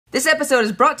This episode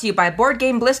is brought to you by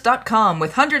BoardGameBliss.com,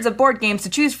 with hundreds of board games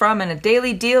to choose from and a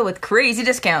daily deal with crazy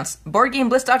discounts.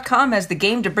 BoardGameBliss.com has the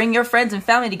game to bring your friends and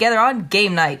family together on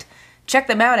game night. Check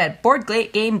them out at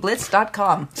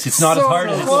BoardGameBliss.com. It's not as hard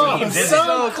as it seems. It's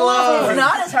so close. It's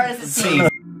not as hard as it seems.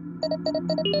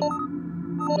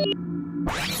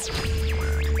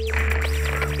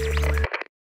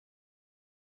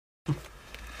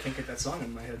 Can't get that song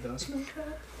in my head though.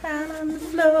 Down on the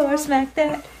floor, smack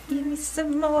that. Give me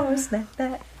some more, smack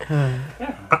that.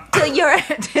 Till your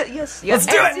Let's do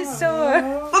it. is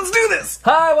sore. Let's do this!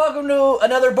 Hi, welcome to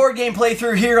another board game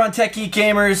playthrough here on Tech Geek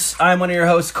Gamers. I'm one of your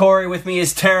hosts, Cory. With me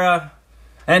is Tara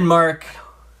and Mark.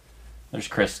 There's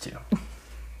Chris, too.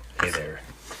 Hey there.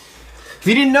 If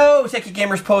you didn't know, Tech Geek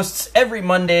Gamers posts every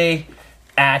Monday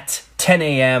at 10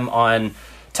 a.m. on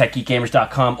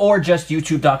techgeekgamers.com or just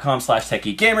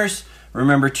youtube.com/techgeekgamers.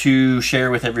 Remember to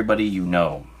share with everybody you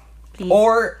know. Please.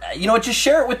 Or, you know what, just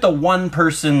share it with the one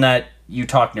person that you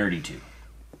talk nerdy to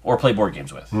or play board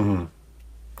games with. Mm-hmm.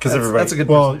 Because everybody, that's a good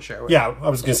person to share with. Yeah, I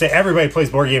was going to say everybody plays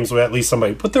board games with at least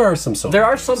somebody, but there are some. There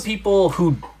are some people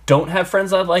who don't have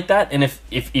friends like that, and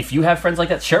if you have friends like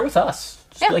that, share with us.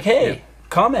 Just be like, hey,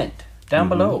 comment down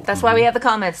below. That's why we have the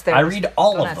comments there. I read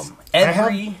all of them.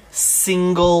 Every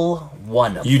single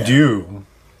one of them. You do.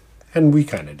 And we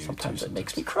kind of do. Sometimes it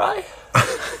makes me cry.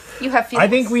 You have feelings. I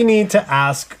think we need to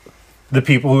ask the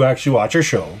people who actually watch our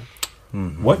show,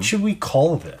 what should we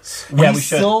call this? Yeah, we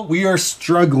should. We are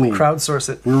struggling. Crowdsource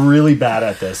it. We're really bad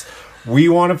at this. We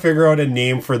want to figure out a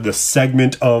name for the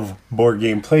segment of board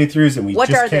game playthroughs, and we What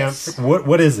just are can't. this?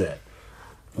 What is it?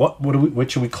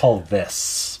 What should we call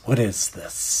this? What is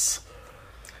this?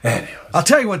 Anyway, I'll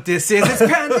tell you what this is. It's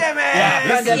Pandemic!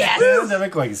 Yes.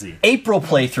 Pandemic Legacy. April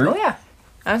playthrough. Oh, yeah.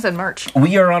 I said March.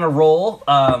 We are on a roll.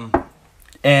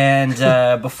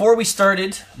 And before we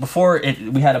started,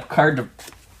 we had a card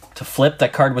to flip.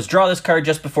 That card was draw this card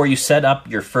just before you set up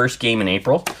your first game in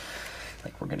April.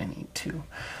 Like we're going to need to.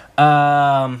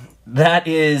 That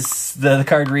is, the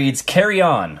card reads, carry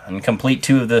on and complete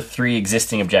 2 of the 3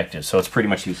 existing objectives. So it's pretty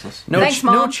much useless. Thanks,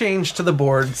 No Mom. change to the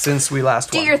board since we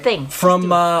last Do won. your thing.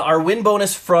 From our win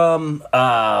bonus from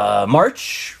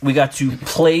March, we got to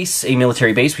place a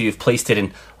military base. We've placed it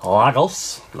in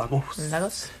Lagos.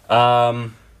 Lagos.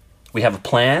 We have a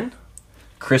plan.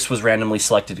 Chris was randomly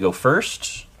selected to go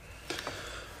first.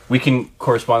 We can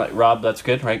correspond. Rob, that's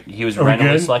good, right? He was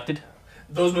randomly good? selected.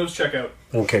 Those moves check out.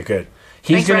 Okay, good.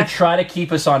 He's Thanks, going to Ref. try to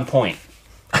keep us on point.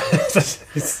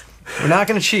 We're not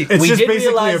going to cheat. It's We just did basically a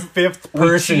realize fifth we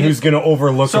person cheated. who's going to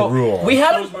overlook a rule. We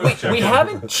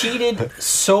haven't cheated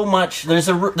so much. There's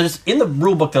in the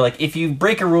rule book. They're like, if you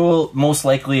break a rule, most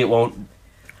likely it won't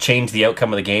change the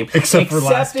outcome of the game. Except for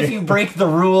last if game. you break the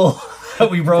rule that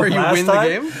we broke Where you last win the time,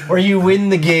 game? where you win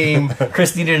the game.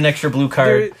 Chris needed an extra blue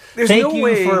card. There's Thank no you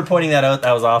way- for pointing that out.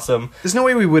 That was awesome. There's no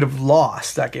way we would have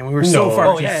lost that game. We were so No. far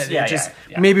Oh, ahead. yeah, It just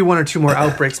yeah. maybe 1 or 2 more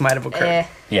outbreaks might have occurred.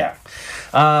 Yeah.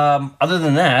 Other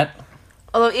than that,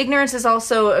 Although ignorance is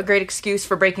also a great excuse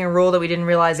for breaking a rule that we didn't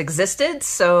realize existed,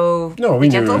 so... No, we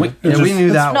knew. canceled? It Yeah, just- we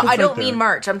knew that No, one. I don't there. mean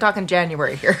March. I'm talking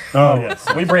January here. Oh, yes.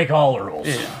 we break all the rules.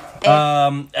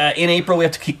 In April, we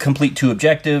have to complete 2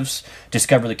 objectives,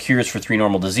 discover the cures for 3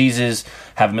 normal diseases,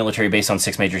 have a military base on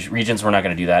 6 major regions. We're not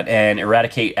going to do that. And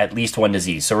eradicate at least 1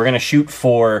 disease. So we're going to shoot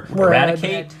for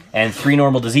eradicate and 3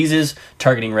 normal diseases,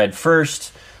 targeting red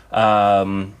first. I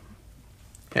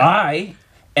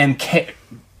am...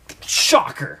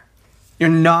 Shocker! You're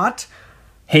not?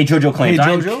 Hey Jojo claims,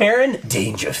 Hey, I'm Jojo? Karen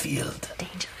Dangerfield.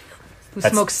 Who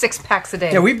smokes 6 packs a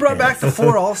day. Yeah, we brought back the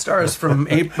 4 All-Stars from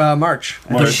March.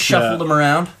 Just shuffled them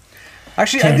around.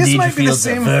 Actually, Ken this might be the Dangerfield's a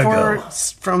same Virgo.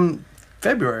 from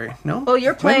February, no? Well,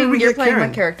 you're When did playing we get my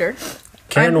Karen? character.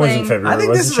 Karen I'm was in playing- February. I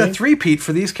think this is wasn't a she? 3-peat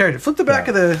for these characters. Flip the back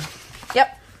of the...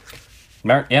 Yep.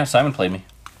 Yeah, Simon played me.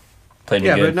 Played me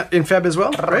Yeah, good. but not- in Feb as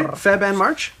well, right? Feb and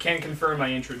March? Can confirm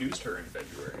I introduced her in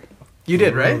February. You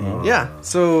did, right? Yeah.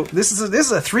 So this is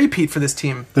a 3-peat for this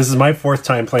team. This is my 4th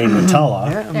time playing Nutella.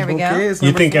 Yeah, There we go. bouquet is You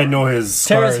number think 4. I know his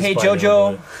Tara's stars Hey by now,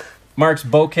 Jojo, Mark's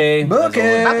Bouquet,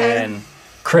 Bouquet. and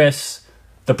Chris,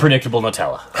 the predictable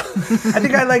Nutella. I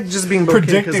think I like just being bouquet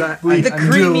because Predictably The I'm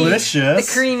creamy, delicious.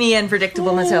 the creamy and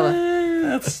predictable Nutella.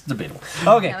 That's debatable.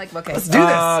 Okay. I like bouquet. Let's do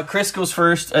this. Chris goes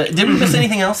first. Did we miss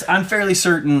anything else? I'm fairly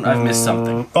certain I've missed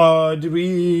something. Didn't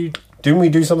we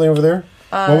do something over there?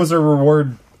 What was our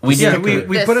reward? We Yeah, did.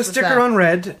 we This put a was sticker that. on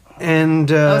red, and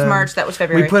That was March, that was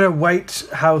February. we put a White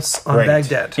House on Right.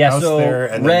 Baghdad. Yeah, House so there,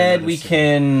 and then red, another we sticker.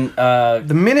 can...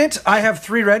 The minute I have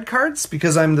 3 red cards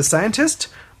because I'm the scientist,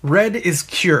 red is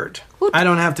cured. I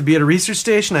don't have to be at a research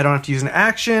station. I don't have to use an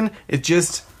action. It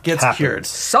just gets Happens. cured.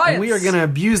 Science! And we are going to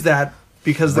abuse that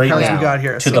because the Right cards now. we got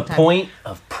here. To the point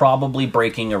of probably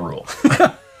breaking a rule.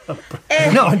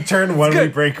 No, on turn one we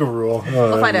break a rule.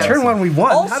 We'll find out. Turn one we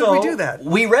won. Also, How did we do that?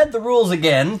 we read the rules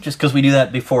again, just because we do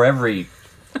that before every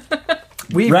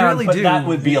We round, really but do. that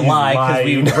would be a He's lie because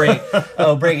we would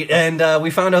lying. break it. And we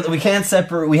found out that we can't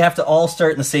separate. We have to all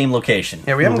start in the same location.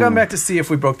 Yeah, we haven't gone back to see if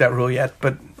we broke that rule yet,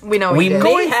 but We know We we did. may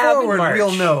going have in forward, March.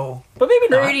 we'll know. But maybe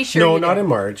not. Pretty sure No, you not did. in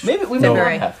March. Maybe we No.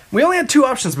 may have. We only had 2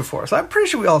 options before, so I'm pretty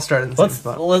sure we all started in the same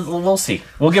spot. We'll see.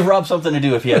 We'll give Rob something to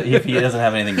do if he doesn't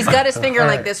have anything. He's to got his finger All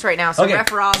like right. this right now, so Okay,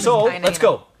 Ref Rob is so kinda, let's you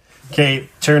know. go. Okay,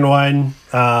 turn one.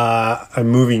 I'm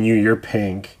moving you. You're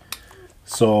pink.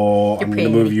 So I'm going to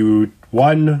pink. move you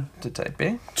 1, To type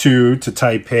A. 2 to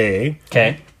Taipei,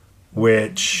 Okay,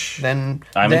 which Then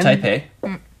I'm in then,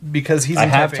 Taipei. because he's I in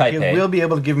have Taipei, Taipei. he will be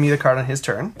able to give me the card on his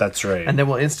turn, that's right. and then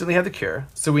we'll instantly have the cure.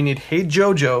 So we need Hey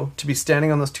Jojo to be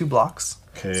standing on those 2 blocks.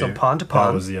 okay, So pawn to That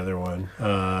pawn, was the other one.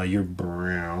 You're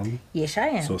brown. Yes, I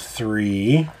am. So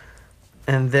 3.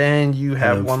 and then you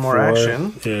have And one more 4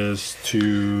 action. is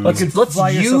to Let's fly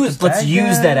yourself use to let's use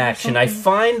Baghdad that or action. I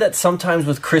find that sometimes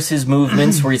with Chris's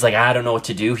movements, where he's like, I don't know what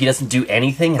to do, he doesn't do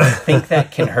anything, and I think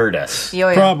that can hurt us. Yo,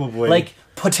 yeah. probably Like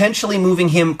potentially moving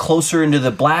him closer into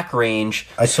the black range,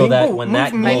 I so think- that Oh, when move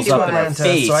that me blows to up in our Atlanta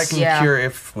face, so I can Yeah. cure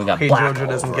if We got Hey black Jojo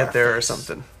doesn't all get over there or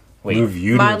something. wait, move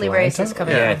you to Mildly Atlanta? racist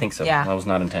coming yeah, in. I think so. Yeah. That was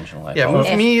not intentional. I Yeah,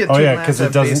 apologize. move me. Oh to yeah, because it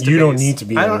Atlanta, base doesn't. to You don't base. need to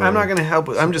be. I don't. on I'm not there. going to help.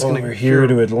 I'm just going over to here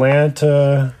to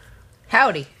Atlanta,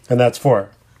 Howdy. and that's 4.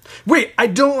 Wait, I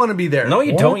don't want to be there. No,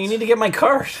 you What? don't. You need to get my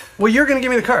card. Well, you're going to give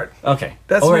me the card Okay,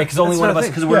 That's all right. not- Because only that's one not of a us.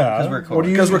 thing. Because we're Yeah. because we're What do coworkers.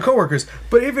 you- because we're coworkers.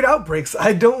 But if it outbreaks,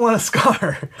 I don't want a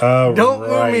scar. Oh, Don't move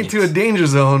me right. to a danger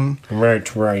zone. Right.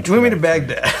 Move me to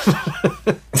Baghdad.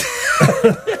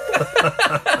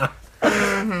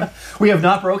 We have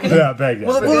not broken it. Yeah, Baghdad.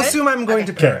 We'll good? assume I'm going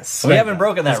to Paris. We haven't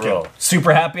broken that rule.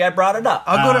 Super happy I brought it up.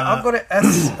 I'll go to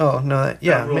S. Oh no,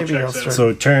 yeah, That rule maybe I'll checks out. start.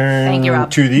 So turn Thank you, Rob.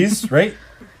 2 of these, right?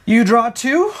 You draw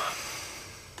 2.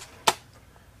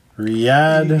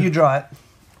 Riyadh. You draw it.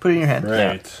 Put it in your hand.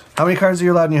 Right. How many cards are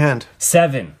you allowed in your hand?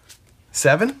 7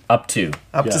 7. up 2.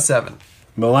 Up Yeah. to 7.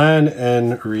 Milan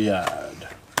and Riyadh.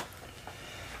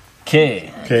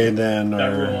 Okay. Okay, then That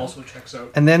rule our also checks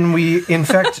out. And then we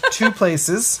infect 2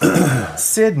 places.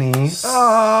 Sydney.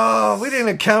 Oh, we didn't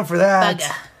account for that.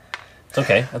 Bugger. It's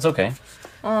okay. That's okay.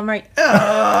 Oh, I'm right.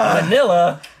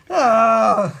 Manila.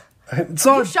 It's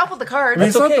all, You shuffled the card.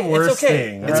 It's not okay, the worst it's okay,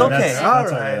 thing. it's Right, okay. That's, All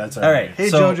that's right. That's All right. Hey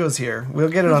so, Jojo's here. We'll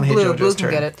get it on Hey Blue. Jojo's Blue can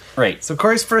turn. get it. Right. So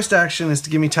Corey's first action is to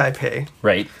give me Taipei.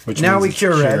 Right. Which Now means we it's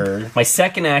cure red. cured. My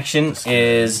second action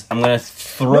is I'm gonna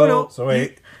throw. No. So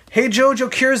wait. Hey Jojo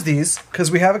cures these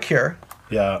because we have a cure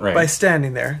Yeah. Right. by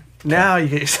standing there. Now you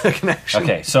get your second action.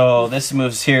 Okay, so this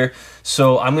moves here.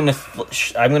 So I'm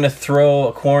gonna throw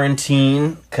a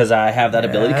quarantine because I have that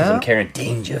ability because Yeah. I'm Karen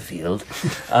Dangerfield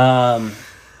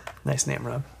Nice name,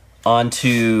 Rob.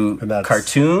 onto And that's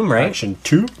Khartoum. Right? Action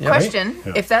 2. Question: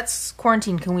 Yeah. If that's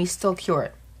quarantine, can we still cure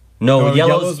it? No, No,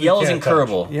 yellow's yellows we can't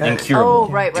incurable, touch. Yeah. incurable. Oh,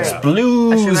 right.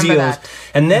 Blues, I should remember yellows. that.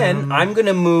 And then I'm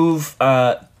gonna move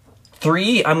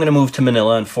 3. I'm gonna move to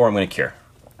Manila, and 4 I'm gonna cure.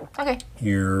 Okay.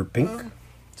 You're pink.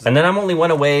 And then I'm only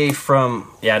 1 away from.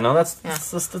 Yeah, no, that's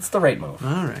the right move.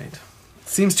 All right.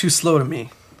 Seems too slow to me.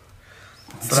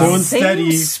 So instead,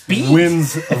 he speed.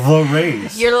 wins the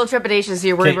race. You're a little trepidatious.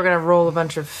 You're worried Okay. we're gonna roll a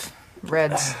bunch of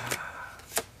reds.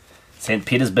 St.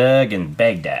 Petersburg and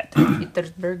Baghdad.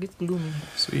 Petersburg is gloomy.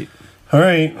 Sweet. All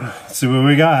right. Let's see what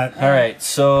we got. All right,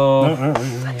 so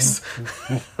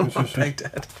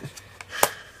Baghdad.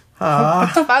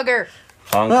 Bugger.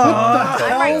 Hong Kong.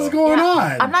 I'm right. What's going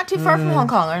on? I'm not too far from Hong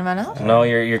Kong, am I not? No,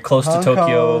 you're close to Hong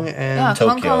Tokyo. Kong and Yeah, Hong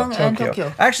Tokyo. Kong and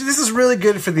Tokyo. Actually, this is really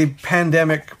good for the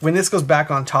pandemic. When this goes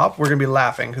back on top, we're going to be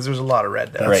laughing because there's a lot of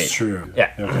red there. That's Right. true.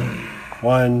 Yeah. Okay.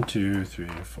 1, 2, 3,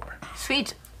 4.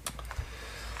 Sweet.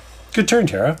 Good turn,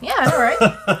 Tara. Yeah, all right.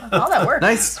 All that work.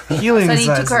 Nice healing So I need 2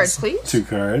 sizes. cards, please. 2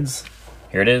 cards.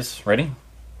 Here it is. Ready?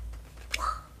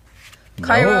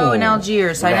 Cairo No. and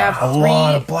Algiers. I have A 3.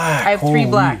 lot of black. I have 3 Holy.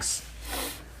 blacks.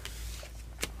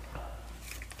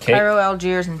 Okay. Cairo,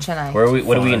 Algiers, and Chennai. Where are we?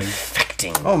 What are we Fine.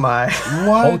 infecting? Oh my.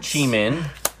 Ho Chi Minh.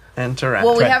 And Tehran.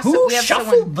 Well, we have Who we have shuffled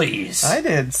someone. these? I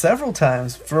did several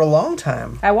times for a long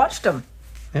time. I watched him.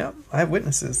 Yeah, I have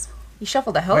witnesses. He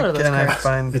shuffled the hell out Why of those can't I cards.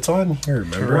 find? It's on here,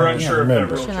 remember? We're unsure if that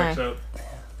remember. rule Should checks I? out.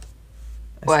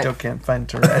 I What? still can't find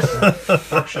Tehran.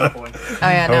 Shuffling. Oh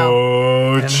yeah, no.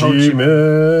 Ho And Chi Ho Chi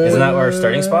Minh. Isn't that our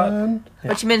starting spot?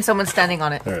 What you mean? Someone's standing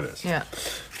on it. There it is. Yeah.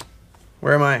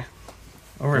 Where am I?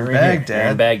 Over in We're here. You're in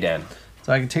Baghdad. Baghdad.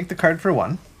 So I can take the card for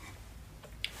 1.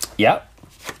 Yep.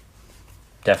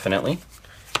 Definitely.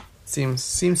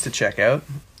 Seems to check out.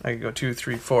 I could go 2,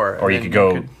 3, 4. Or you could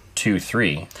go 2,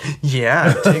 3.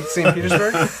 Yeah, take St.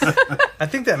 Petersburg. I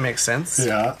think that makes sense.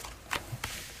 Yeah.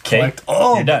 Okay, Collect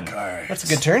all you're the done. cards. That's a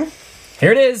good turn.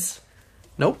 Here it is.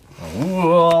 Nope.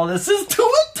 Ooh, this is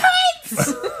too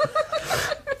intense.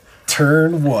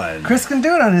 Turn 1. Chris can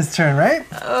do it on his turn, right?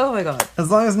 Oh my god. As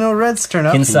long as no reds turn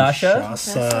up. Kinshasa.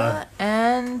 Kinshasa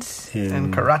And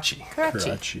And Karachi. Karachi.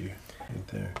 Karachi. Right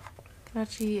there.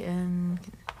 Karachi and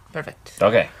perfect.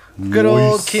 Okay. Good old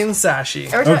Nice. Kinsashi.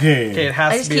 Every time- Okay, Okay. it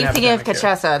has I to just be keep an thinking of epidemic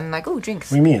here. cachaça and like, oh, drinks.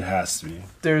 What do you mean it has to be?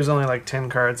 There's only like 10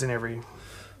 cards in every.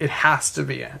 It has to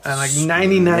be. I'm like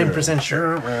 99%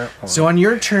 sure. So on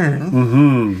your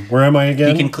turn, Where am I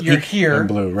again? He can you're he, here. I'm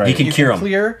blue, right. he can You cure can him.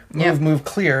 clear, move, Yeah. move,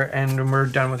 clear, and we're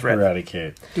done with red.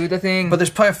 Eradicate. Do the thing. But there's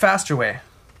probably a faster way.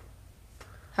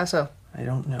 How so? I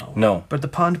don't know. No. But the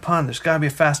pond to pond, there's got to be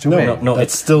a faster No, way. no,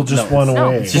 that's still just no. one No.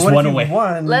 away. It's just What if one you away.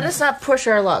 won? Let us not push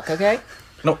our luck, okay?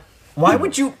 No. Why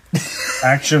would you?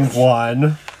 Action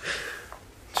 1,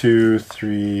 2,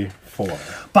 3, 4.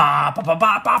 Ba, ba, ba, ba,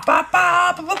 ba, ba,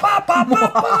 ba, ba, ba, ba, ba,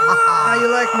 ba. How you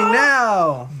like me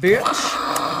now, bitch?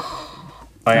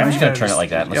 All right, I'm just gonna turn it like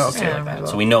that. Let's Yeah, just do it okay. like that,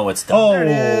 so we know it's done. Oh, it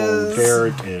is. there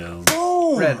it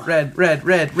is. Red, red, red,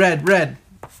 red, red, red.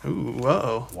 Ooh,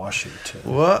 whoa. Washington.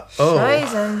 Whoa.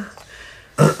 Poison.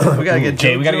 We gotta get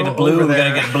Okay, we gotta get the JoJo blue. over We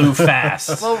gotta there. get blue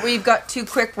fast. Well, we've got 2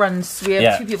 quick runs. We have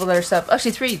Yeah. 2 people that are sub.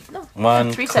 Actually, 3. No,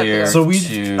 One 3 clear. separate. So we,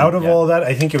 2, out of yeah. all that,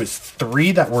 I think it was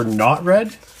 3 that were not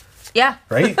red, Yeah.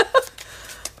 right?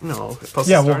 No, plus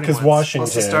Yeah, the well, starting 'cause ones.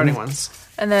 Washington- Plus the starting ones.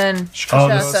 And then Oh,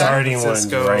 the cachaça. starting ones,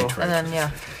 Cisco. right, And right. then, yeah.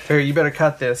 Here, you better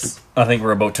cut this. I think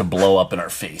we're about to blow up in our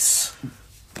face.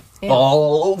 Yeah.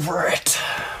 All over it.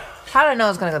 How did I know it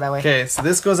was going to go that way? Okay, so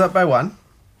this goes up by 1.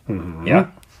 Yeah.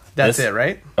 That's This- it,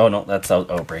 right? Oh no, that's out.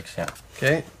 Oh, it breaks. Yeah.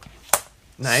 Okay.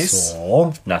 Nice.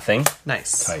 Soul, Nothing.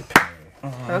 Nice. Taipei.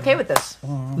 We're okay with this.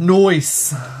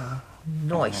 Noise.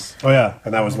 Noise. Oh yeah,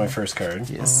 and that was my first card.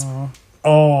 Yes.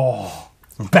 Oh,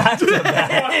 Back to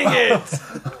back.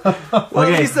 Well,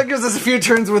 at least that gives us a few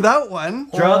turns without one.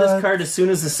 Draw this card as soon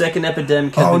as the second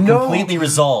epidemic has Oh, been no. completely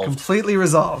resolved. Completely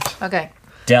resolved. Okay.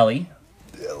 Delhi.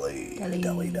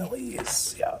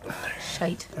 Deli's, yeah.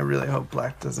 Shite. I really hope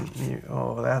black doesn't.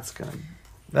 Oh, that's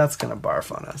gonna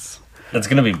barf on us. That's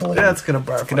gonna be blue. That's gonna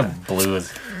barf. gonna on us. blue.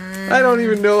 Is, I don't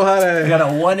even know how to. we got a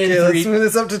 1 in Okay, let's 3. move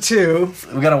this up to 2.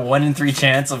 We got a 1 in 3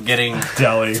 chance of getting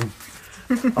Delhi.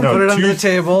 Put it under the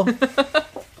table.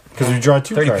 Because we draw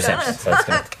 2 cards. 30%. So that's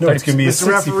gonna, No, it's gonna be a Mr.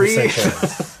 Referee. 60%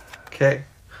 chance. Okay.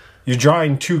 You're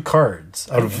drawing 2 cards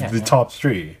out of the top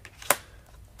 3.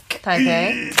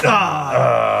 Taipei.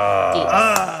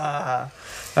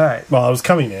 All right. Well, I was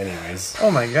coming anyways.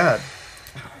 Oh my god.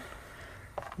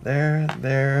 There,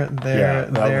 there, there, Yeah,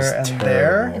 that there, was and terrible.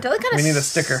 there. Delhi kind of We need a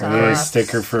sticker. We need a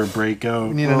sticker for a breakout.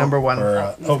 We need a number 1.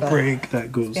 Or break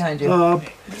that goes Behind you. up.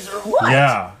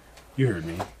 Yeah, you heard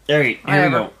me. All right, here we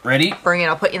Whatever. go. Ready? Bring it.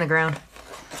 I'll put you in the ground.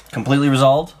 Completely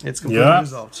resolved. It's completely Yeah.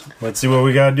 resolved. Let's see what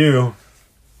we gotta do.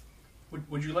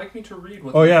 Would you like me to read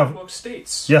what Oh, the yeah. book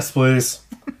states? Yes, please.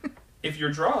 If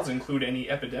your draws include any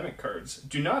epidemic cards,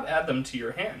 do not add them to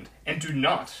your hand, and do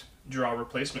not draw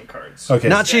replacement cards. Okay.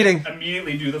 Not cheating.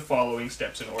 Immediately do the following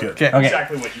steps in order. Okay. Okay.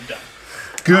 Exactly what you've done.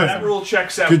 That Good. rule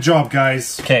checks out. Good job,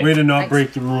 guys. 'Kay. Way to not Thanks.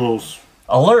 break the rules.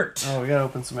 Alert! Oh, we gotta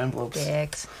open some envelopes.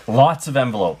 Dicks. Lots of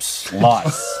envelopes.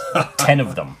 Lots. 10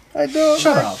 of them. I don't.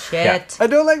 Shut up. Shit. I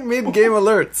don't like mid-game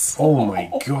alerts. Oh my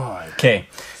god. Okay.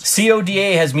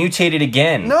 CODA has mutated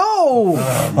again. No.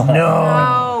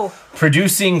 Oh.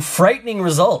 Producing frightening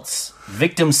results.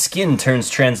 Victim's skin turns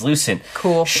translucent.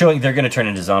 Cool. Showing they're going to turn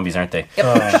into zombies, aren't they?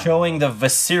 Yep. Showing the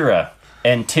viscera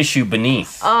and tissue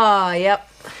beneath. Ah, yep.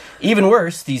 Even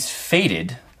worse, these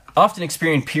faded often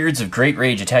experience periods of great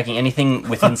rage, attacking anything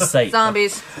within sight.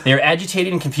 Zombies. They are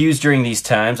agitated and confused during these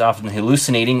times, often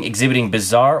hallucinating, exhibiting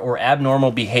bizarre or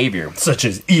abnormal behavior. Such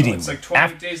as eating It's like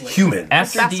 28 days later. human.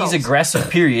 After these Vessels. aggressive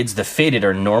periods, the faded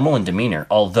are normal in demeanor,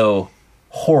 although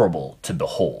horrible to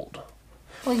behold.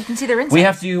 Well, you can see their insides. We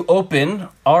have to open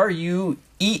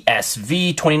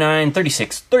RUESV 29,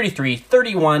 36, 33,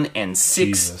 31, and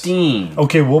 16.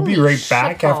 Okay, we'll be Holy right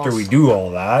back shitballs. after we do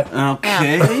all that.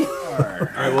 Okay. All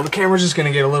right. Well, the camera's just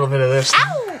gonna get a little bit of this.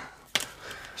 Ow!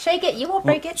 Shake it. You won't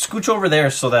break it. Scooch over there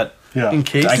so that Yeah. In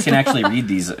case. I can actually read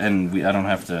these, and we don't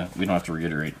have to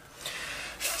reiterate.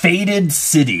 Faded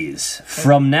cities.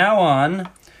 From now on,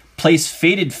 place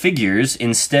faded figures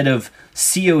instead of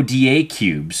CODA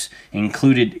cubes,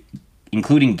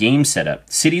 including game setup.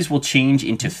 Cities will change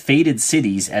into faded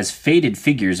cities as faded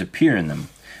figures appear in them.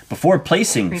 Before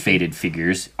placing faded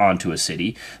figures onto a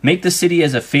city, make the city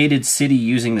as a faded city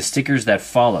using the stickers that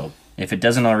follow. if it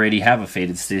doesn't already have a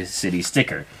faded city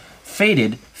sticker.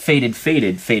 Faded, faded,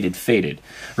 faded, faded, faded.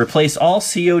 Replace all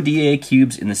CODA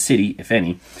cubes in the city, if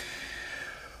any,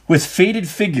 with faded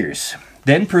figures.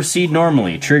 Then proceed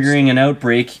normally, triggering an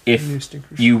outbreak if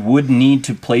you would need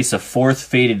to place a fourth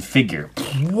faded figure.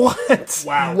 What?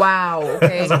 Wow. Wow. Okay.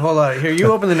 There's a whole lot. Here,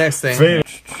 you open the next thing. Faded.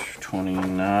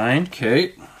 29,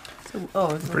 okay.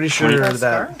 Pretty sure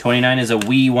that 29 is a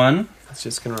wee one. it's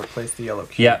just going to replace the yellow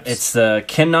cubes. Yeah, it's the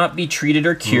cannot be treated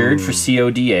or cured for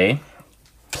CODA.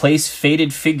 Place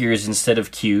faded figures instead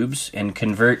of cubes and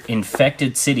convert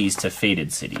infected cities to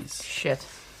faded cities. Shit.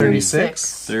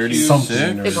 36. 36.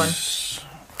 Something. Big one.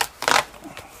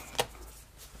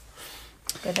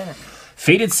 Good dinner.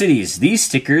 Faded cities. These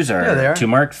stickers Yeah, they are are. to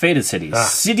mark faded cities.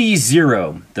 City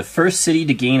 0. The first city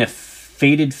to gain a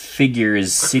faded figure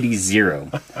is City 0.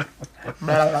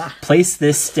 Place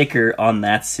this sticker on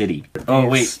that city. Oh,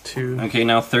 wait. Okay,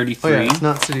 now 33. Oh, yeah, it's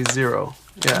not city 0.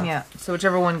 Yeah. Yeah. So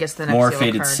whichever one gets the next More yellow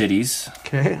faded card. cities.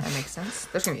 Okay. That makes sense.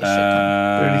 There's gonna be a shit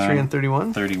ton. 33 and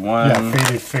 31. 31. Yeah,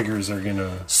 faded figures are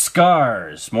gonna.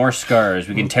 Scars. More scars.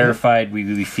 We can terrified, we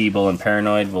be feeble, and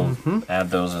paranoid. We'll add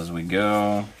those as we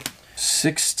go.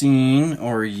 16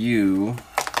 or you.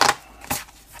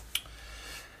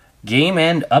 Game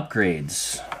end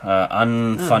upgrades.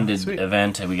 Unfunded sweet.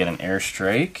 event, and we get an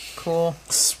airstrike. Cool.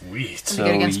 Sweet. So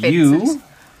good against faded cities. you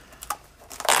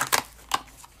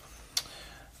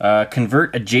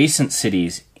convert adjacent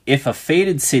cities. If a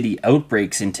faded city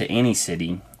outbreaks into any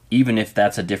city, even if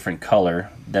that's a different color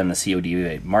than the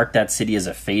CODA, mark that city as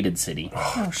a faded city.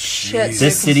 Oh shit.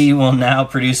 This city will now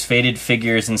produce faded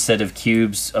figures instead of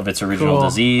cubes of its original Cool.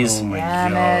 disease. Oh my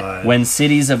Damn god. When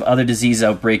cities of other disease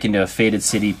outbreak into a faded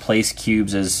city, place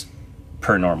cubes as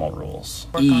per normal rules.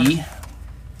 E.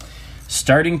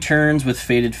 Starting turns with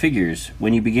faded figures.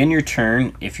 When you begin your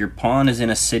turn, if your pawn is in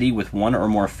a city with one or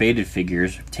more faded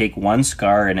figures, take one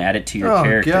scar and add it to your Oh,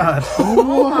 character. God.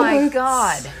 Oh my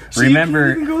god.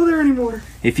 Remember, go there anymore.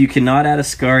 if you cannot add a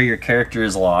scar, your character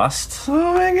is lost.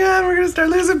 Oh, my God. We're going to start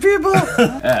losing people.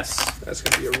 S. That's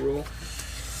gonna be a rule.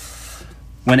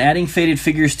 When adding faded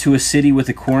figures to a city with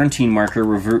a quarantine marker,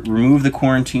 remove the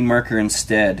quarantine marker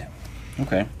instead.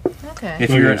 Okay. Okay.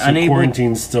 If you're so unable,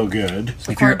 quarantine's still good. if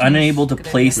you're quarantine's unable to good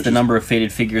place idea. the number of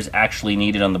faded figures actually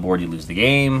needed on the board, you lose the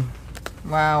game.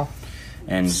 Wow.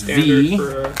 And Standard V,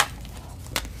 for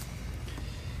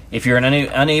if you're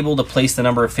unable to place the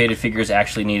number of faded figures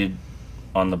actually needed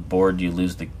on the board, you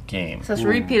lose the game. So it's a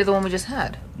repeat of the one we just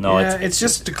had. No, yeah, it's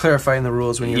just to clarify in the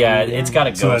rules when you're reading. it's got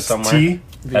to So go that's somewhere. T.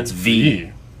 That's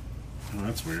V. Oh,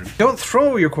 that's weird. Don't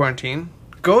throw your quarantine.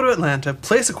 Go to Atlanta,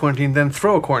 place a quarantine, then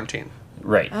throw a quarantine.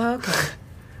 Right. Okay.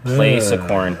 Place a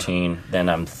quarantine, then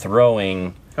I'm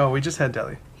throwing. Oh, we just had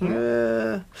Delhi.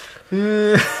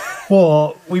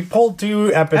 Well, we pulled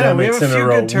 2 epidemics have a in few a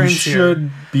row. good turns We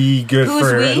should be good Who's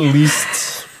for we? at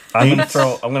least. I'm gonna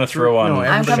throw on. No,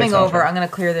 I'm Everybody coming gets on over. turn. I'm gonna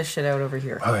clear this shit out over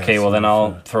here. Okay, well then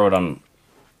I'll throw it on.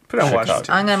 Put on Chicago.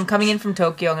 Washington. I'm coming in from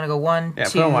Tokyo. I'm gonna go 1, Yeah,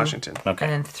 2, put on Washington. Okay.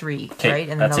 and then 3, Okay, right?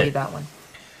 And then that's I'll it. leave that one.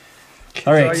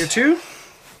 All Draw right. your 2.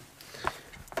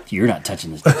 You're not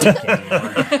touching this.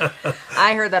 Tokyo.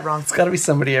 I heard that wrong. It's got to be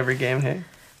somebody every game, hey?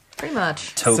 Pretty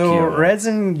much. So reds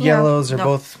and yellows are no,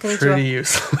 both konnichiwa. pretty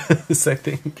useless, I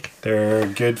think. They're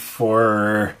good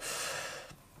for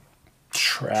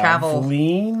Travel,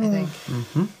 traveling. I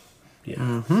think.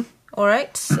 Yeah. All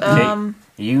right. Okay.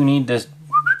 You need this.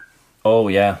 Oh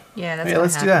yeah. Yeah, that's Yeah, gonna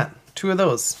let's do happen. that. 2 of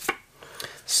those.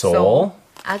 Soul.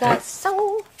 I got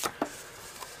soul,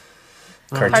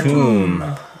 Cartoon.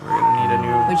 We're going to need a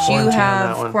new which you quarantine on that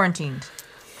have one. quarantined.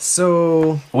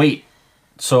 So, Wait.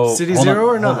 So City hold on, 0 or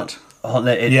hold not? on. Hold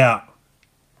on, Yeah.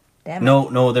 Damn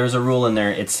it. No, there's a rule in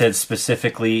there. It said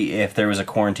specifically if there was a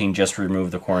quarantine, just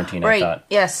remove the quarantine. I Right. thought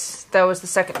Yes, that was the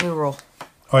second new rule.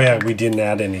 Oh yeah, we didn't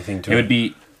add anything to it. it would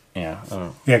be. Yeah. I don't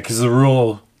know. Yeah, because the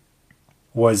rule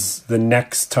was the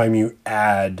next time you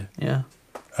add yeah.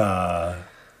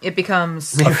 It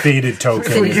becomes a faded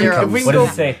token. City it zero. becomes- We What go-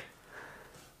 does it say?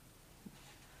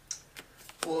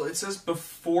 Well, it says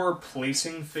before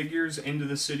placing figures into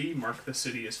the city, mark the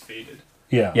city as faded.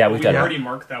 Yeah. Yeah, We we've done already that.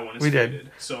 marked that one as We did.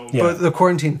 faded. So Yeah. But the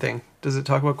quarantine thing, does it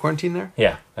talk about quarantine there?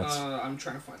 Yeah. That's, I'm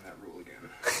trying to find that rule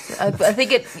again. I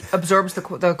think it absorbs the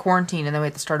quarantine, and then we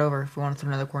have to start over if we want to throw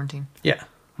another quarantine. Yeah.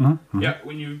 Yeah,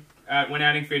 when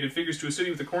adding faded figures to a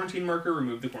city with a quarantine marker,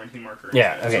 remove the quarantine marker.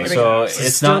 yeah. instead. Okay. So So it's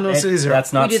it's still not. no City Zero.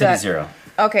 That's not We do City that. 0.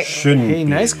 Okay. Shouldn't Hey, be.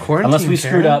 nice quarantine. Unless we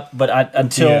screwed Karen. up, but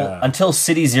until Yeah. until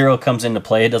City 0 comes into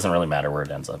play, it doesn't really matter where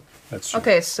it ends up. That's true.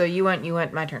 Okay, so you went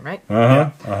my turn, right?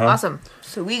 Uh-huh. Awesome.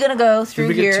 So we're gonna go through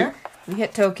we get here. We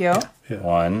hit Tokyo.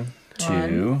 1,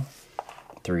 2,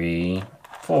 3,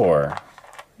 4.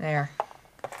 There.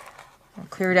 I'll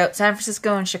clear it out. San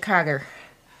Francisco and Chicago.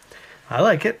 I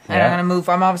like it. And Yeah. I'm gonna move.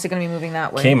 I'm obviously gonna be moving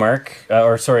that way. Okay, Mark.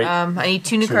 Or sorry. I need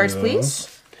 2 new cards, of please.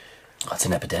 Oh, it's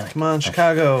an epidemic. Come on,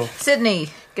 Chicago. Sydney.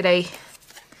 G'day.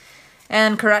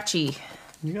 And Karachi.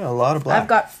 You got a lot of black. I've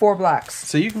got 4 blacks.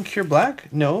 So you can cure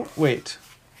black? No, wait.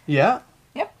 Yeah?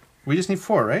 Yep. We just need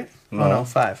 4, right? No. Oh, no,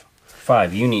 5.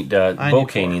 5. You need. need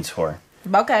Bouquet 4. needs 4.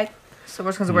 Okay. So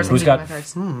worst comes to worst, Who's I got- my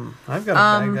cards. I've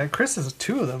got a bag. Chris has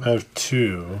 2 of them. I have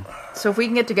 2. So if we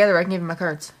can get together, I can give you my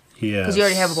cards. Yes. Because you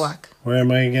already have a black. Where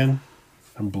am I again?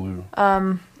 I'm blue.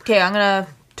 Okay, I'm gonna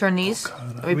turn these. Are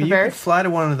we Well, you prepared? could fly to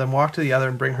one of them, walk to the other,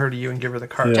 and bring her to you and give her the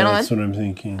card. Yeah, Gentlemen? that's what I'm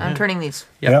thinking. I'm turning these.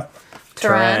 Yeah.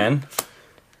 Turan.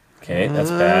 Okay, that's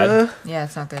bad. Yeah,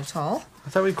 it's not good at all. I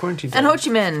thought we quarantined And her. Ho Chi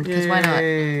Minh, because why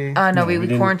Yay. not? No, we we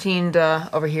didn't. quarantined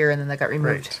over here and then that got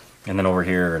removed. Right. And then over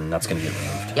here, and that's going to get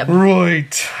removed. Yep.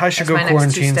 Right. I should That's go my next 2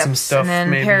 quarantine steps. some stuff. And then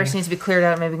maybe. Paris needs to be cleared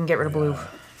out. Maybe we can get rid of blue.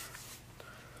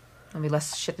 There'll be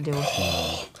less shit to deal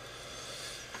with.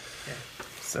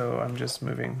 So I'm just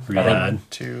moving. Rad. 1,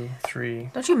 2, 3.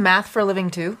 Don't you math for a living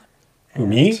too? Who,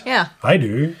 me? Yeah. I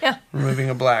do. Yeah. Removing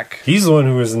a black. He's the one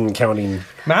who isn't counting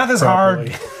Math is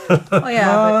properly. hard. Oh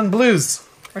yeah. On blues.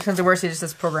 But worst comes to worst, he just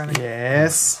does programming.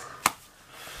 Yes.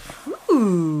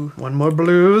 Ooh. 1 more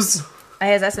blues. I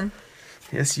has Essen.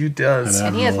 Yes, you does.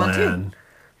 And he has one, too.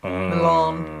 Milan.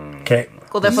 Milan. Okay.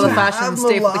 Go there for the You fashion have and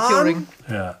stay for the Milan? curing.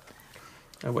 Yeah.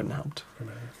 I wouldn't have helped.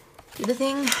 Do the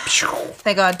thing.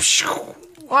 Thank God.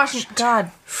 Washington.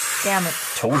 God damn it.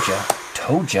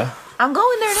 Told ya. I'm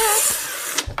going there now.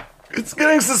 It's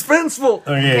getting suspenseful.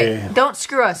 Okay. Okay. Don't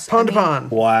screw us. Pawn to I mean, pawn.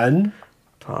 1.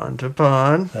 Pawn to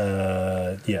pawn.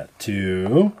 Yeah.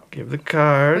 2. Give the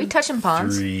Are we card. touching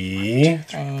pawns? 3.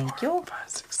 Thank you.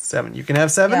 6, 7. You can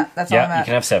have 7. Yeah, that's all I'm Yeah, you at.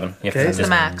 can have 7. You have Okay. to That's the just-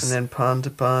 max. And then pawn to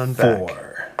pawn back.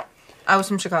 4. I was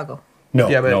from Chicago. No.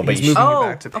 Yeah, but No, but he's you moving Oh, you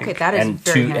back to pink. okay, that is And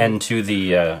very to handy. to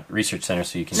the research center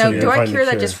so you can Now, see you do I find the cure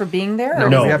that cure. just for being there? No, or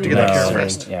No, we have to get that no. cure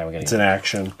first. Yeah, we got It's to an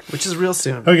action. Which is real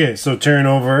soon. Okay, so turn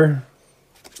over.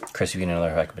 Chris, you get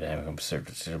another hack, but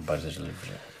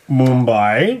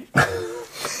Mumbai.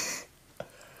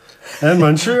 And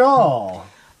Montreal.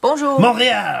 Bonjour.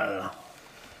 Montreal. All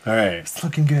right. It's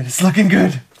looking good. It's looking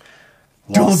good.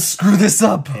 Don't screw this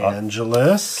up.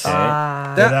 Angeles.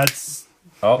 That's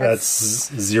Oh,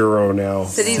 that's 0 now.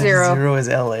 City zero. 0 is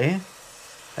LA.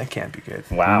 That can't be good.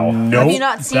 wow. Nope. Have you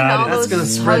not seen that all is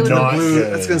those It's gonna spread to the not blue.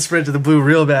 good. It's gonna spread to the blue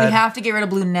real We bad. have to get rid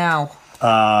of blue now.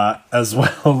 As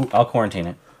well. I'll quarantine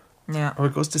it. Yeah. Oh,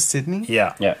 it goes to Sydney.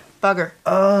 Yeah. Yeah. Bugger.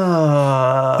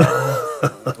 All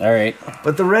right.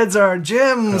 But the reds are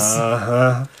gems.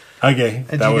 Okay.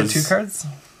 and that do you was get 2 cards?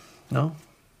 No.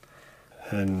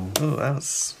 And Oh, that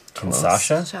was close.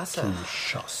 Sasha. Shasa.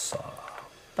 Shasa.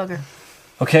 Bugger.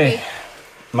 Okay.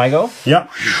 My go? Yeah.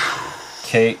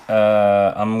 Okay.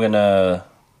 I'm gonna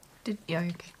Yeah,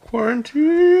 okay.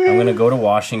 Quarantine. go to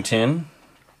Washington.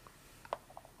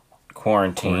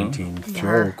 Quarantine.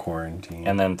 Throw quarantine.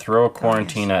 And then throw a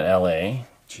quarantine at LA.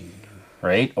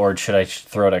 Right? Or should I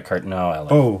throw it at No, LA.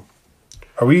 Oh.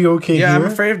 Are we okay Yeah, here?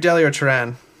 I'm afraid of Delhi or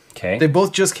Tehran. Okay. They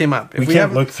both just came up. If we we can't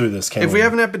have look through this, can if we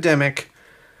have an epidemic,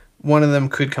 one of them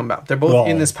could come out. They're both Well-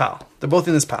 in this pal. They're both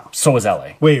in this pal. So is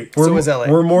LA. Wait, So is LA.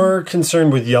 we're more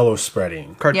concerned with yellow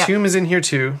spreading. Khartoum is in here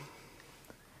too.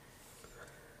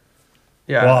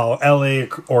 Yeah. Wow, LA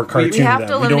or Khartoum. We have then.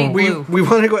 to eliminate don't- blue. We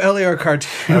want to go LA or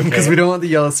Khartoum because we don't want the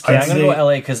yellow Yeah, spread. I'm gonna go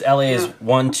LA because LA is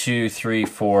 1, 2, 3,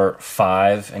 4,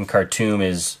 5, and Khartoum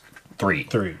is 3.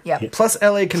 3. Yep. Plus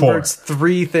LA converts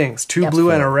 3 things, 2 Yep. blue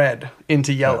and a red,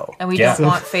 into yellow. And we Yeah. don't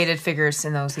want faded figures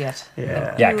in those yet.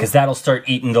 Yeah. Yeah, because that'll start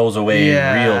eating those away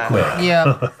Yeah. real quick.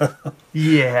 Yeah.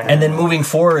 Yeah. And then moving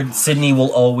forward, Sydney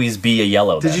will always be a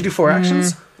yellow. Did you do 4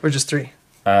 actions or just 3?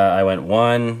 I went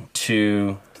 1,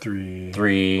 2, 3.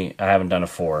 3. I haven't done a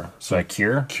 4. So I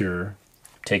cure. Cure.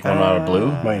 Take one out of blue.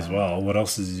 Might as well. What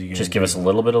else is he going to Just give us a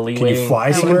little bit of Can leeway. you fly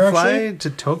You somewhere, can fly actually? to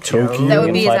Tokyo. Tokyo? That would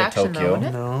can be his fly to action, Tokyo. though, wouldn't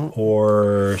it? No.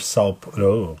 Or Sao... Oh, God,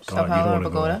 Sao you Paulo don't or want to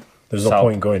go. Bogota? There's no South-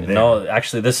 point going there. No,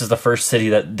 actually, this is the first city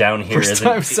that down here First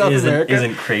time South America.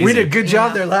 isn't crazy. We did a good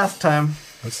job there last time.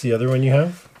 What's the other one you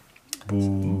have?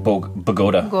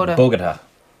 Bogota. Bogota. Bogota.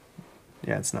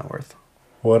 Yeah, it's not worth.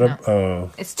 What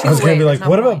oh. It's too I was going to be away, like, there's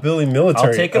what no about point. Billy Military?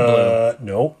 I'll take a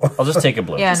No. I'll just take a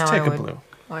blue. Yeah, Just no, take I a would. blue.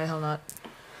 Why the hell not?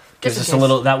 Gives Just us in a case.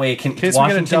 little. That way, it can, In case we get a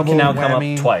Washington double can now come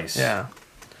whammy. up twice. Yeah.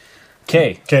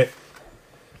 Okay. Okay.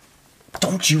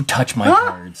 Don't you touch my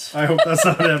cards. I hope that's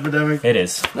not an epidemic. It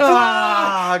is.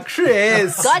 Ah,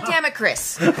 Chris. God damn it,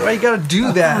 Chris. Why you gotta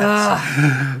do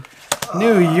that?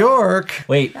 New York.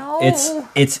 Wait, No.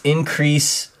 it's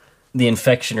increase the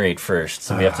infection rate first.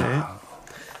 So we have to.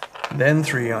 Then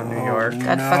 3 on New York.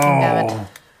 God fucking damn it.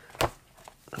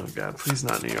 Oh god, please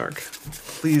not New York.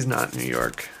 Please not New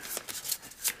York.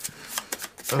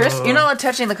 Chris, you're not allowed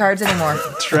touching the cards anymore.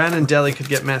 Tran and Delhi could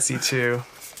get messy too.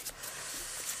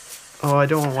 Oh, I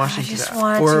don't want I Washington just to,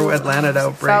 want or to Atlanta to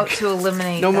about outbreak. to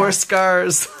eliminate. No that. more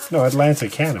scars. No, Atlanta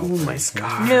can. Oh my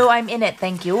scar. No, I'm in it.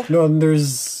 Thank you. No,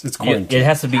 it's quarantine. It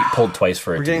has to be pulled twice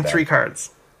for it We're to be getting bad. 3 cards.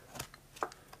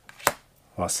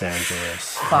 Los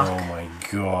Angeles. Fuck. Oh my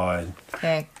god.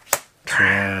 Okay.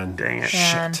 Tran. Dang it.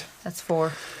 And Shit. that's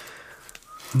 4.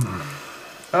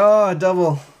 Oh, a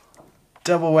double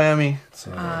whammy. Dicks.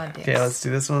 Okay, let's do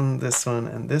this one,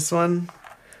 and this one.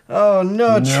 Oh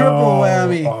no, triple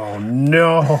whammy. Oh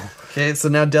no. Okay, so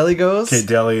now Delhi goes, Okay,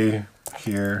 Delhi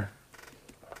here.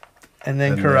 and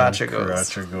then and Karacha then goes.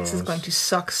 Karacha goes. This is going to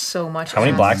suck so much. How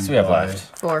many ass. blacks do we have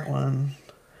left? 4, 1,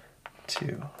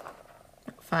 2.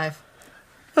 5.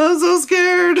 I'm so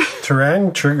scared.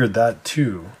 Terang triggered that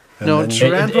too. And No, then-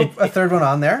 Tran It- put a third one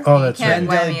on there. Oh, that's Can't right. And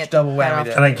Delhi whammy it double right whammied off.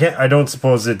 it. And I don't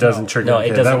suppose it doesn't trigger. No, it Okay,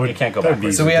 doesn't- that would- it can't go that'd be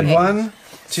backwards. So we had easy. 1,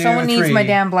 2, Someone 3. needs my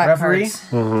damn black Referee.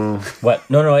 cards. What?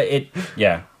 No,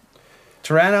 yeah.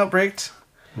 Tran outbreaked.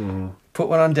 Put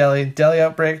one on Delhi. Delhi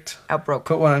outbreaked. Outbroke.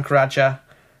 Put one on Karacha.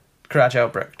 Karacha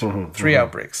outbreaked. 3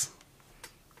 outbreaks.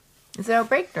 Is it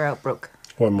outbreak or outbroke?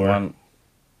 One more 1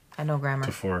 I know grammar.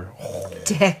 to 4.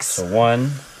 Dicks. So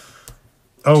 1.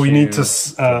 Oh, we need to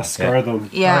Okay. scar them.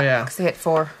 Yeah, Oh, yeah. because they hit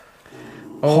 4.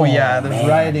 Oh, yeah, there's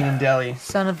rioting in Delhi.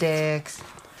 Son of dicks.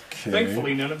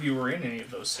 Thankfully, none of you were in any of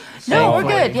those cities. No, we're Oh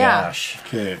my good. Yeah. gosh.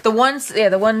 Okay. The one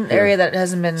area that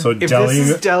hasn't been. So If Delhi. this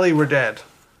is Delhi, we're dead.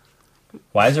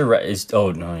 Why is there?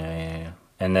 Oh no, yeah.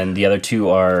 And then the other 2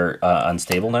 are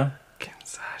unstable now.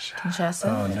 Kinshasa. Kinshasa.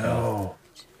 Oh no.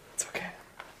 It's okay.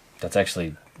 That's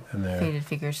actually And there. Faded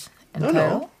figures. And No, Cairo.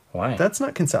 no. why. That's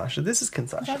not Kinshasa. This is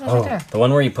Kinshasa. That's right there. The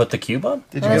one where you put the cube on.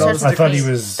 Did No, you get that's all our the I thought he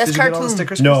stickers? was. That's Did you get all the cartoon.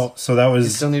 stickers? No, so that You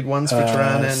was. still need ones for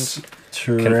Turan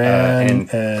Turan and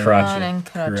Karachi. And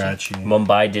Karachi. Karachi.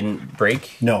 Mumbai didn't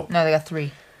break. No. No, they got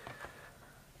 3.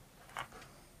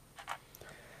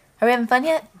 Are we having fun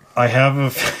yet? I have a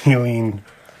feeling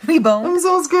We boned. I'm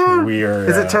so scared. we are.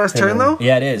 Is it Tara's turn though?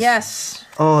 Yeah, it is. Yes.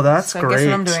 Oh, that's So I great. guess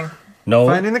what I'm doing. No.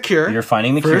 Finding the cure. You're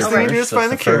finding the First cure thing you first. do is That's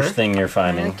find the the cure. first thing you're And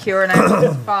finding. the cure, and I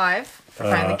have 5 for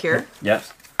finding the cure. Yep.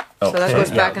 Oh, So that goes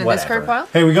yeah, back in the whatever. discard pile.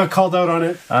 Hey, we got called out on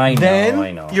it. I know. Then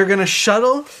I know. you're gonna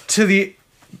shuttle to the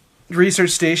research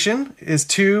station. Is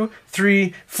 2,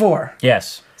 3, 4.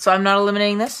 Yes. So I'm not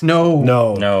eliminating this? No.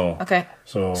 No. No. Okay.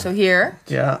 So. So here,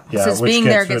 Yeah. yeah, since which being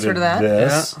gets there gets rid of that.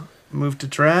 This. Yeah. Move to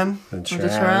Tran. And we'll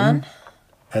just Tran. run,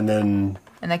 And then.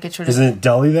 and that gets rid of Isn't it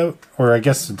Delhi though? Or I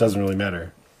guess it doesn't really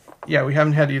matter. Yeah, we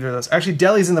haven't had either of those. Actually,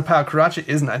 Delhi's in the pile. Karachi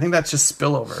isn't. I think that's just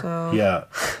spillover. So Yeah.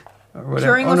 Or whatever.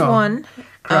 curing Oh, was no. 1.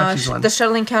 Karachi's one. The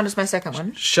shuttling count is my second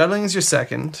one. Shuttling is your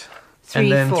second. 3,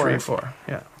 and then 4. 3, 4.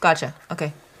 Yeah. Gotcha.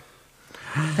 Okay.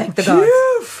 Thank the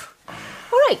gods.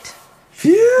 All right.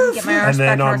 Phew. Get my arse And back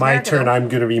then on North my America, turn, though. I'm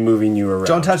going to be moving you around.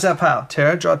 Don't touch that pile.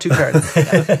 Tara, draw 2 cards.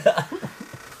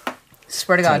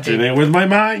 Swear to God, Touching dude. it with my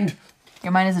mind.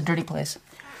 Your mind is a dirty place.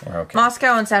 We're okay.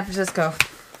 Moscow and San Francisco.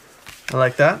 I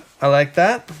like that. I like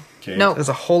that. Okay. No. There's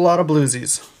a whole lot of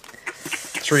bluesies.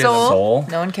 3 of them. Seoul. Seoul.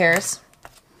 No one cares.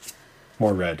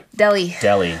 More red. Delhi.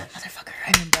 Delhi. Motherfucker,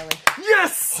 I'm in Delhi.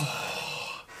 Yes!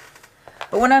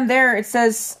 But when I'm there, it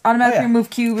says automatically Oh, yeah. remove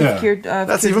cube. Yeah. Cured,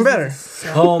 That's cured even better.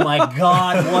 diseases. Oh my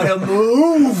God! What a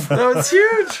move! That was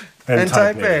huge. And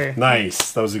type A.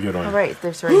 Nice. That was a good one. All right,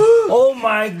 there's 3. Oh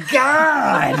my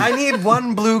God! I need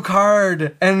 1 blue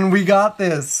card, and we got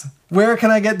this. Where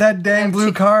can I get that dang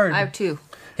blue card? I have 2.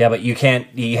 Yeah, but you can't.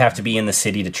 You have to be in the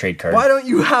city to trade cards. Why don't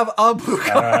you have a blue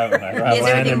card? I land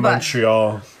everything in but.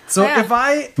 Montreal. So Yeah. if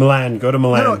I... Milan. Go to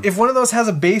Milan. No, if one of those has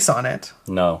a base on it...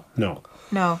 No, No.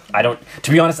 No. I don't.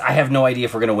 To be honest, I have no idea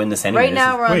if we're gonna win this anyway. Right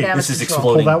now, we're on wait, damage this is control.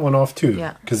 exploding. Pull that one off too.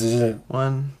 Yeah. Because isn't it?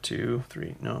 1, 2,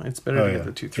 3. No, it's better Oh, to yeah. get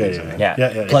the 2 Yeah, 3s. yeah, I think. Yeah,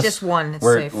 Yeah, yeah. It's Plus, just 1. It's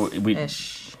we're- safe. we-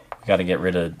 Ish. got to get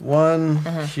rid of. 1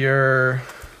 Uh-huh. here,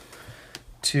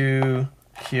 2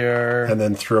 here. And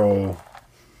then throw.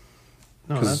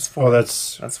 No, 'cause- that's 4. Oh,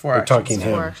 that's. That's 4 We're actions. talking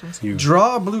Four him. actions. You.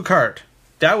 Draw a blue card.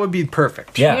 That would be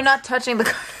perfect. Yeah, You're not touching the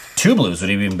card. 2 blues would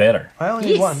be even better. I only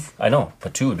need Yes. 1. I know,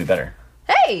 but 2 would be better.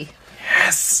 Hey!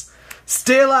 Yes!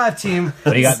 Stay alive, team.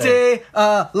 What do you got Stay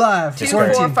alive. 2,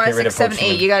 Discard. 4, Get 5, rid 6, of 7, Pokemon.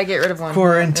 8. You gotta get rid of 1.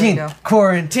 Quarantine. There you go.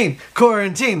 Quarantine.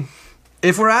 Quarantine.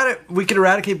 If we're at it, we could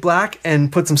eradicate black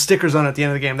and put some stickers on it at the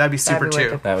end of the game. That'd be super That'd be too.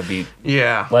 wicked. That would be.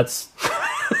 Yeah. Let's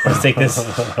take this.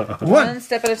 1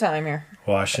 step at a time here.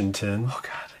 Washington. Oh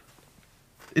god.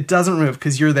 It doesn't move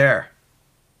because you're there.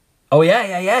 Oh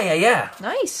yeah.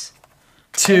 Nice.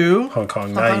 2, Hong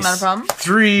Kong. Hong Kong, Nice. not a problem.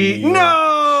 3. Yeah.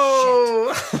 No!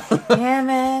 Damn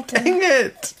it. Dang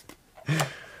it.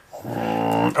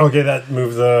 Okay, that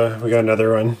move we got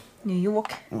another one. New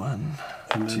York. 1,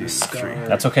 And then 2, 3.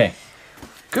 That's okay.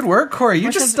 Good work, Corey.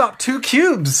 You just stopped 2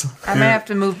 cubes. I might have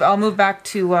to move. I'll move back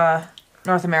to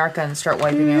North America and start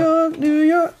wiping New out. York, New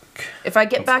York. If I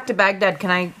get back to Baghdad,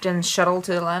 can I then shuttle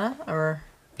to Atlanta? Or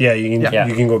Yeah, you can. Yeah.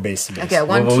 You can go base to base. okay,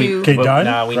 one, Well, we- two. Okay, Well, done.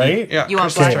 nah, we right? need- Yeah. You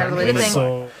want Chris, black out of the way to thing?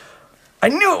 So I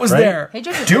knew it was Right? there. Hey,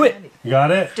 Jojo, Do it. you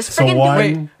got it. Just so friggin' do one.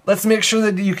 it. Wait, let's make sure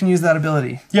that you can use that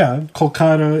ability. Yeah,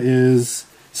 Kolkata is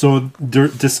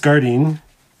discarding.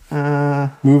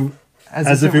 Move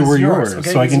as if it were yours.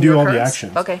 Okay, so I can using do your all the cards.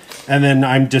 actions. Okay. And then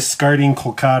I'm discarding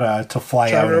Kolkata to fly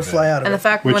out Charter of fly it. out of And the it.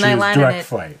 fact Which when I is land in direct it,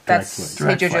 flight, that's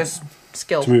direct Hey flight. Jojo's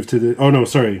skill. To move to the. Oh no,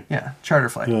 sorry. Yeah, charter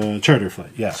flight. Charter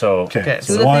flight. Yeah. So- okay. Okay, Do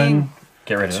So the one, thing.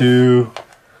 Get rid of it. 2,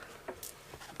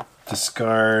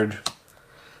 discard,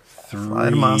 3, Fly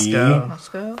to Moscow. Let's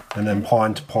go. and then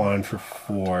pawn to pawn for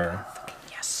 4.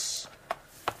 Yes.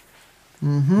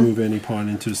 Move any pawn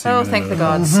into a Oh, thank the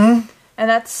gods. And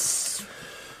that's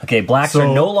Okay, blacks So-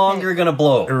 are no longer going to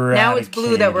blow. now it's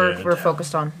blue that we're Eradicated.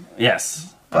 focused on,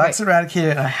 Yes. Black's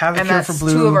eradicated. I have a and cure that's for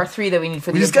blue. 2 of our 3 that we need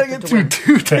for we the just gotta objective get to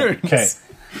through win. 2 turns.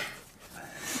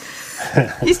 Okay.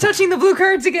 He's touching the blue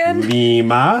cards again.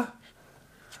 Lima.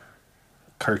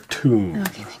 Cartoon.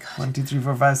 Okay, thank God. 1, 2, 3,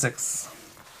 4, 5, 6.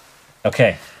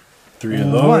 Okay. 3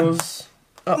 of those.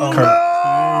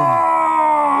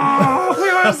 Oh,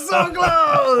 we were so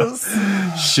close.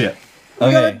 Shit.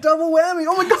 We got a Okay. double whammy.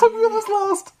 Oh my god, we almost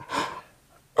lost.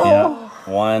 Yeah.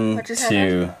 1, just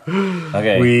 2.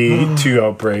 Okay. We 2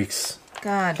 outbreaks.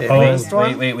 God. Okay, Oh, next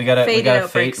one. Wait. We gotta Faded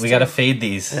outbreaks, we gotta too. fade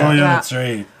these. Oh yeah, Yeah. that's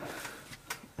right.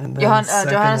 And then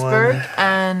second Johannesburg one.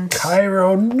 and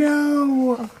Cairo,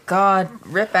 no. God,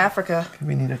 rip Africa.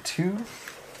 We need a 2.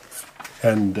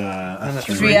 And And a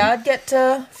Does 3. Riyadh get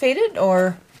faded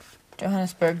or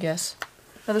Johannesburg? Yes.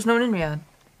 No, there's no one in Riyadh.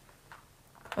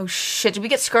 Oh shit! Did we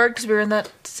get scarred because we were in that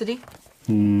city?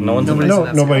 No one's Nobody's in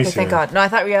that nobody's Okay, thank here. God. No, I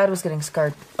thought Riyadh was getting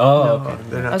scarred. Oh, No, okay.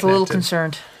 they're not I was a little connected.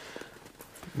 concerned.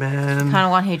 Man, Kind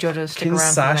of want Hey Jojo to stick King around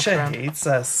for the next Sasha round. hates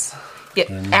us.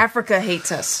 Yeah, Africa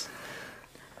hates us.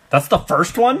 That's the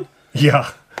first one?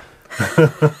 Yeah.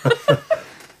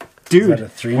 Dude, Is that a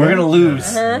 3 we're now? gonna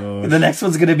lose. Uh-huh. The next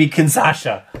one's gonna be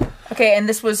Kinshasa. Okay, and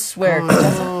this was where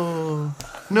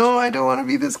No, I don't want to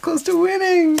be this close to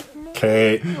winning.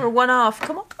 Okay. we're one off.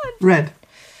 Come on. Red.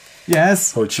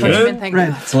 Yes. Ho Chi Ho Chi Minh. Minh, thank Red.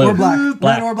 God. Blue. Or black.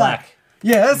 Black, Red or black.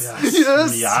 Yes.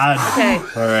 Yes. Riyadh.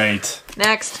 Okay, All right.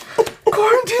 next.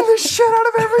 Quarantine the shit out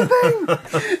of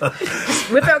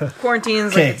everything. Whip out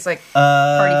quarantines Okay, like it's like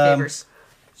party um, favors.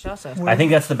 Shasa. I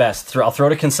think that's the best. I'll throw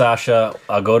to Kinshasa.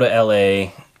 I'll go to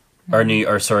LA or New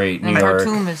York. And York.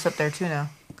 Khartoum is up there too now.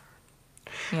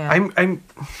 Yeah. I'm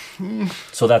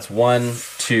So that's 1,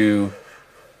 2,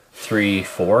 3,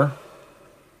 4.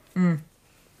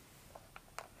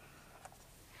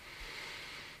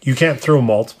 You can't throw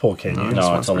multiple, can you? No,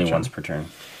 once it's only per turn. once per turn.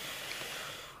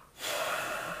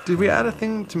 Did we add a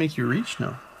thing to make you reach?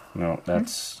 No. No,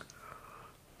 that's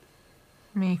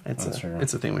Me. It's That's a right.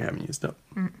 it's a thing we haven't used up.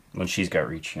 when she's got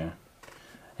reach. Yeah.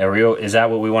 Is that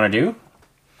what we want to do?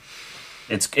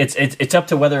 It's up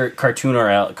to whether Khartoum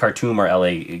or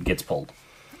LA gets pulled.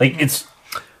 Like it's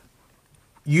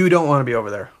You don't want to be over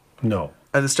there. No.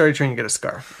 At the start of your turn, you get a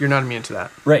scar. You're not immune to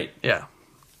that. right. Yeah.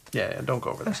 Yeah, don't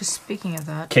go over there. Just speaking of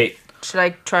that, Kate, should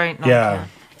I try? No, I Yeah. can't.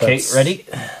 Kate, that's- ready?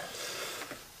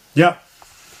 Yep.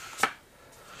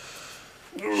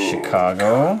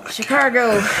 Chicago.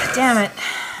 Chicago. Damn it.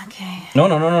 Okay. No.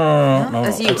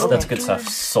 That's you. That's Okay. good stuff.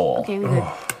 Soul. Okay, we're good.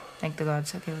 Thank the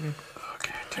gods. Okay, we're good.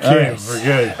 Okay, we're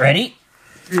good. Ready?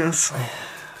 Yes.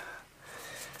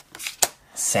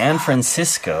 San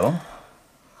Francisco.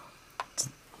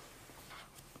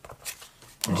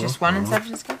 There's just one in San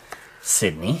Francisco.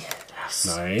 Sydney.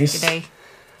 Nice. Good day.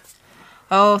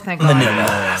 Oh, thank God.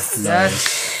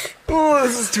 Yes. Oh,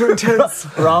 this is too intense.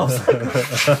 Rob's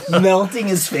melting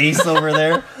his face over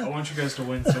there. I want you guys to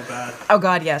win so bad. Oh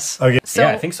God, yes. Okay. So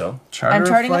Yeah, I think so. Charter I'm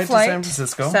charting a flight to San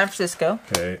Francisco. San Francisco.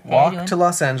 Okay. How you doing? Walk to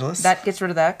Los Angeles. That gets rid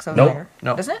of that because I was Nope. there.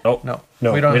 No. Doesn't it? Nope. No.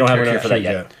 No, We don't have a care cure for that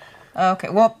yet. Oh, okay.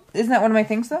 Well, isn't that one of my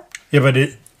things though? Yeah, but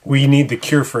we need the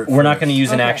cure for it. We're not first. going to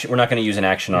use an Okay. action. We're not going to use an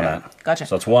action on Yeah. that. Gotcha.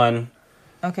 So it's 1,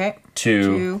 Okay. 2,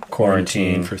 Two.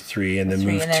 quarantine. for 3 and then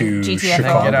 3, move and then to GTFO.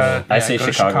 Chicago. Get a, I say go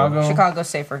to Chicago. Chicago's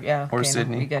safer. Yeah. Or okay, no,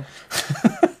 Sydney. be good.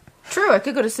 True. I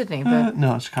could go to Sydney, but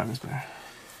No, Chicago's better.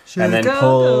 And then Chicago.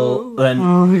 pull.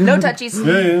 Then no touchies.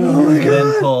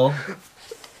 then pull.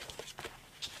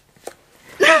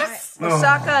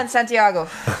 Osaka and Santiago.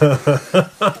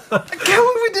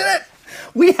 We did it!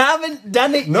 We haven't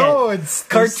done it No, yet. it's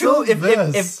Cartoon. there's still If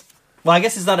this. Well, I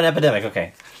guess it's not an epidemic.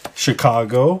 Okay.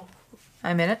 Chicago,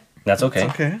 I'm in it. That's okay.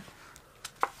 Okay.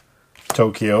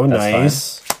 Tokyo, That's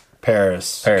nice.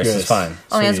 Paris. Paris good. is fine.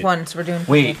 Only has Sweet. one, so we're doing.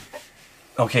 Wait.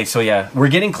 Okay, so yeah, we're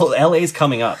getting close. LA's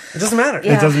coming up. It doesn't matter.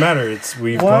 Yeah. It doesn't matter.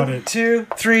 We've got 1, it. 2,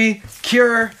 3.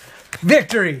 Cure.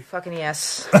 Victory. Fucking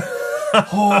yes.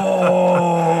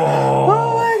 Oh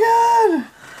my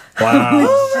Wow.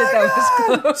 Shit, that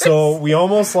was close. So we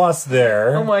almost lost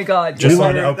there. Oh my god. Just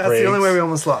god. on That's the outbreaks. only way we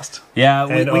almost lost. Yeah,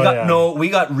 we And- got yeah. we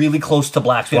got really close to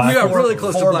blacks. We Black. had We got really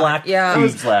close to four black. black Yeah.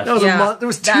 cubes left. That was Yeah, there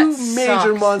was that two major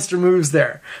sucks. monster moves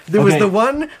there. There was Okay. the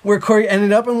one where Cory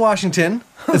ended up in Washington.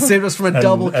 That saved us from a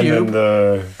double cube.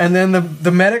 And then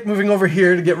The medic moving over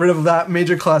here to get rid of that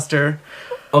major cluster.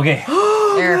 Okay.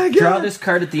 There. Draw this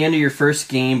card at the end of your first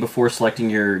game before selecting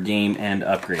your game and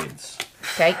upgrades.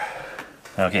 Okay.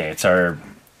 Okay, it's our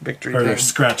Victory. or their thing.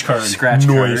 scratch card. scratch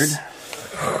Noise.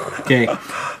 card. Okay.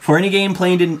 For any game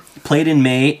played in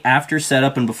May, after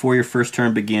setup and before your first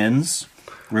turn begins,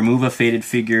 remove a faded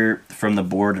figure from the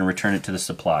board and return it to the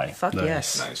supply. Fuck Nice.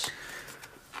 yes. Nice.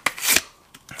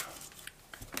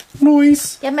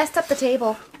 Noise. You messed up the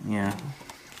table. Yeah.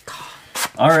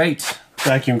 All right.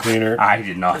 Vacuum cleaner. I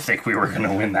did not think we were going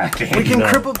to win that game. We can No.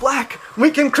 cripple black. We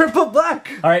can cripple black.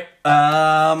 All right.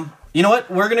 You know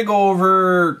what? We're going to go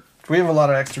over. We have a lot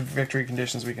of extra victory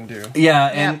conditions we can do. Yeah,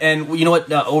 and you know what?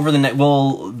 Over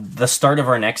the start of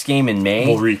our next game in May,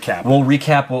 We'll recap. We'll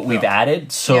recap what we've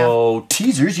added. So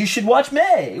teasers, you should watch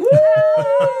May. Woo!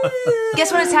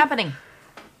 Guess what is happening?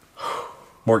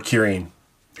 More curing.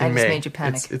 I In just May. made you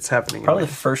panic. It's happening. Probably in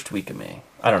the May. first week of May.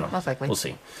 I don't know. Most likely. We'll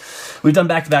see. We've done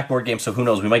back-to-back board games, so who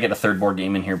knows? We might get a third board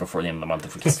game in here before the end of the month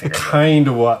if we can figure it out. Kind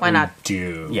of what Why we not?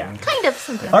 do. Yeah. Kind of.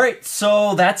 Sometimes. All right,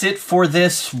 so that's it for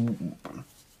this.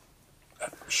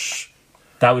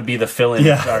 That would be the fill-in.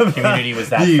 Yeah. Our community was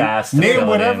that The fast. to fill it name in.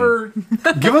 whatever.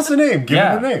 Give us a name. Give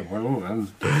Yeah. it a name.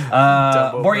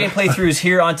 Ooh, Board game playthroughs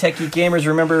here on Tech Geek Gamers.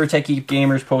 Remember, Tech Geek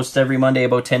Gamers posts every Monday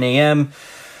about 10 a.m.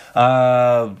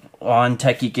 On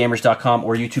techgeekgamers.com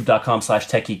or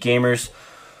youtube.com/techgeekgamers.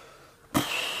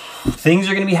 Things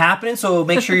are going to be happening, so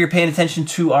make sure you're paying attention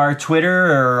to our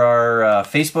Twitter or our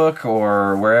Facebook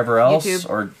or wherever else. YouTube.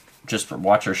 Or just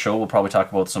watch our show. We'll probably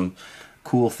talk about some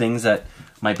cool things that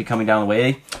might be coming down the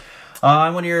way.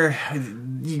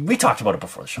 We talked about it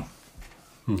before the show.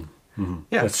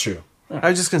 Yeah. That's true. I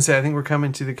was just gonna say, I think we're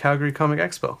coming to the Calgary Comic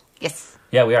Expo. Yes.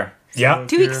 Yeah, we are. Yeah. If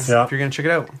 2 you're- weeks. Yeah. If you're gonna check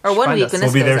it out, Or 1 find week us. when We'll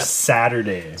this be goes there up.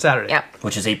 Saturday. Saturday. Yeah.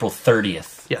 Which is April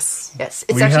 30th. Yes. Yes.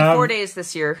 It's We actually have- 4 days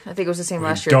this year. I think it was the same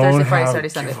last year. Don't Thursday, Friday, have Saturday,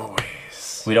 Sunday.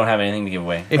 giveaways. We don't have anything to give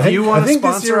away. If think- you I want to think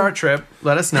this sponsor year- our trip,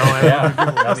 let us know. Yeah,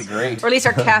 that'd be great. Or at least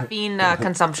our caffeine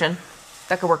consumption.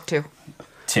 That could work too.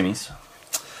 Timmy's.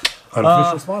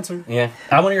 Unofficial sponsor. Yeah.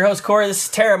 I'm one of your hosts, Cory. This is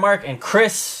Tara, Mark, and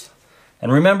Chris.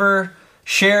 And remember,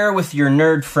 share with your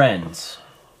nerd friends.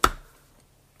 Be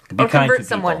Or kind convert to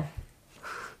someone. people.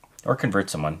 Or convert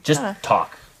someone. Just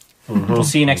talk. We'll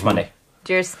see you next Monday.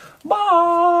 Cheers.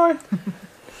 Bye.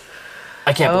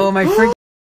 I can't believe Oh my freaking.